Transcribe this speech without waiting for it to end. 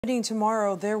Beginning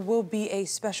tomorrow, there will be a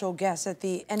special guest at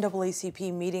the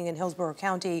NAACP meeting in Hillsborough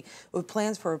County with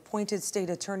plans for appointed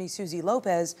State Attorney Suzy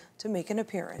Lopez to make an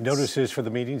appearance. Notices for the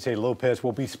meeting say Lopez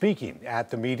will be speaking at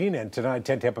the meeting, and tonight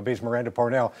 10 Tampa Bay's Miranda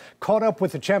Parnell caught up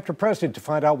with the chapter president to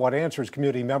find out what answers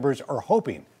community members are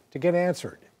hoping to get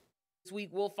answered. This week,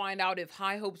 we'll find out if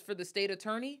high hopes for the state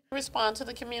attorney respond to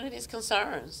the community's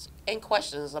concerns and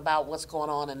questions about what's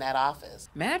going on in that office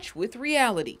match with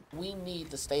reality. We need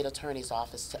the state attorney's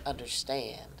office to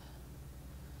understand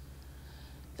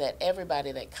that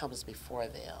everybody that comes before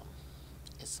them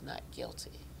is not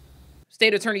guilty.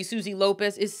 State Attorney Suzy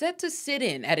Lopez is set to sit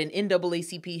in at an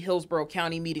NAACP Hillsborough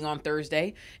County meeting on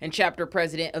Thursday, and Chapter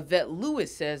President Yvette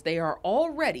Lewis says they are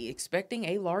already expecting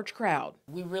a large crowd.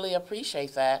 We really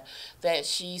appreciate that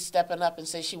she's stepping up and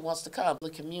says she wants to come. The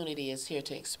community is here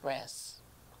to express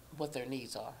what their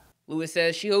needs are. Lewis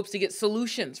says she hopes to get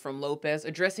solutions from Lopez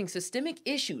addressing systemic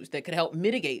issues that could help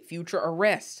mitigate future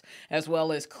arrests, as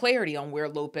well as clarity on where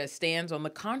Lopez stands on the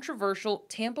controversial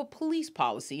Tampa police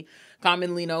policy,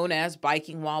 commonly known as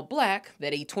biking while black,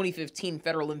 that a 2015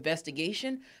 federal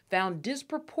investigation found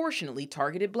disproportionately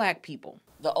targeted black people.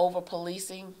 The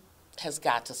over-policing has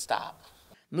got to stop.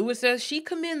 Lewis says she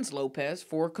commends Lopez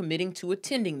for committing to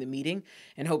attending the meeting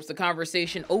and hopes the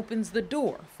conversation opens the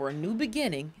door for a new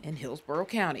beginning in Hillsborough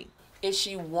County. If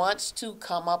she wants to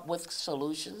come up with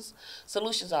solutions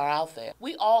are out there.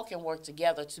 We all can work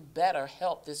together to better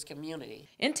help this community.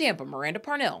 In Tampa, Miranda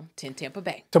Parnell, 10 Tampa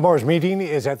Bay. Tomorrow's meeting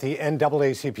is at the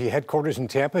NAACP headquarters in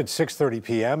Tampa at 6:30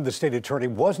 p.m. The state attorney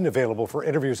wasn't available for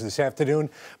interviews this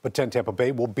afternoon, but 10 Tampa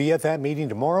Bay will be at that meeting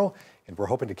tomorrow, and we're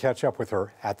hoping to catch up with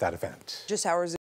her at that event. Just hours